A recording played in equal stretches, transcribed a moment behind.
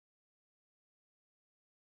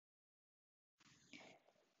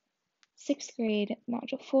Sixth grade,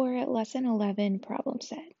 Module 4, Lesson 11, Problem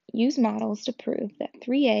Set. Use models to prove that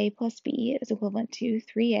 3a plus b is equivalent to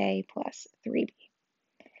 3a plus 3b.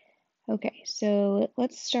 Okay, so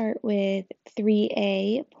let's start with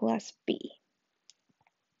 3a plus b.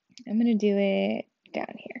 I'm going to do it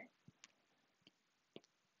down here.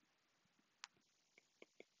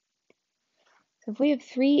 So if we have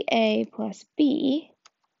 3a plus b,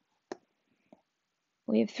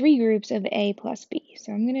 we have three groups of a plus b.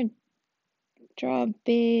 So I'm going to draw a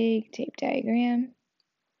big tape diagram,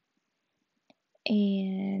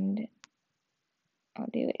 and I'll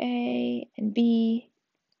do A and B,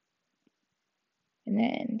 and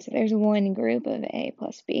then, so there's one group of A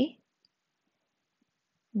plus B,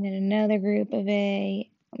 and then another group of A,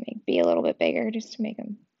 I'll make B a little bit bigger just to make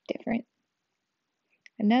them different.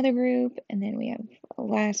 Another group, and then we have a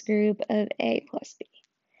last group of A plus B.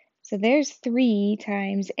 So there's 3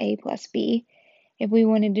 times A plus B. If we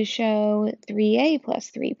wanted to show 3A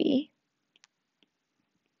plus 3B,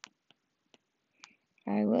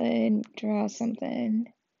 I would draw something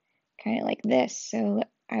kind of like this. So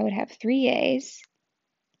I would have 3 A's.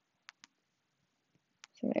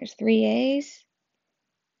 So there's 3 A's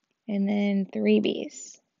and then 3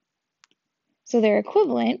 B's. So they're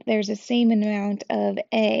equivalent. There's the same amount of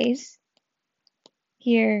A's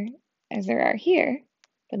here as there are here,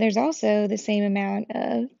 but there's also the same amount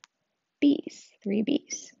of B's, 3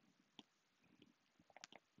 B's.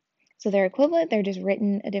 So they're equivalent, they're just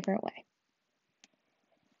written a different way.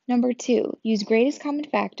 Number 2, use greatest common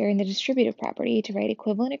factor in the distributive property to write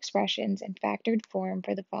equivalent expressions in factored form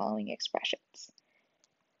for the following expressions.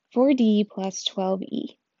 4D plus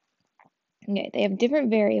 12E. Okay, they have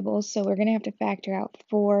different variables, so we're going to have to factor out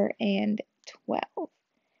 4 and 12.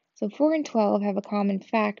 So 4 and 12 have a common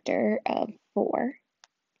factor of 4.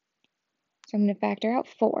 So I'm going to factor out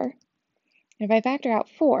 4. And if I factor out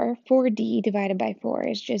 4, 4D divided by 4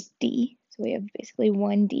 is just D. So we have basically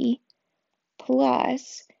 1D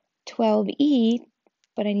plus 12E,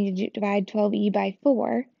 but I need to divide 12E by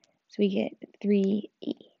 4, so we get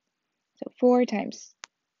 3E. So 4 times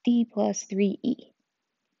D plus 3E.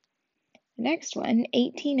 The next one,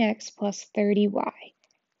 18x plus 30y.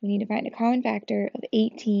 We need to find a common factor of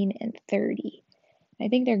 18 and 30. I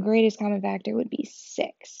think their greatest common factor would be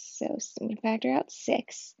 6. So I'm going to factor out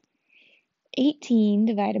 6. 18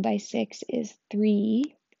 divided by 6 is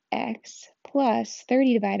 3x plus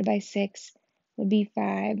 30 divided by 6 would be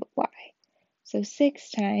 5y. So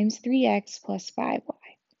 6 times 3x plus 5y.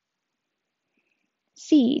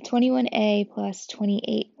 C, 21a plus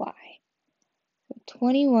 28y. So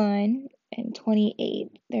 21 and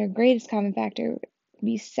 28, their greatest common factor would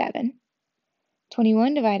be 7.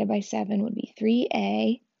 21 divided by 7 would be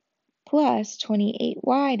 3a plus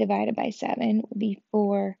 28y divided by 7 would be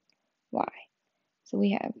 4y. So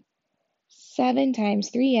we have 7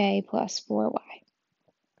 times 3a plus 4y.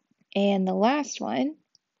 And the last one,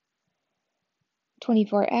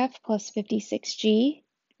 24f plus 56g.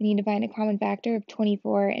 We need to find a common factor of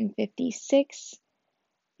 24 and 56. I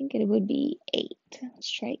think it would be 8. Let's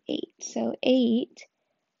try 8. So 8,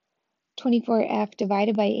 24f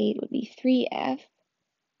divided by 8 would be 3f,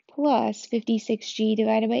 plus 56g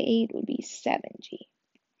divided by 8 would be 7g.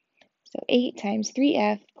 So 8 times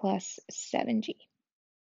 3f plus 7g.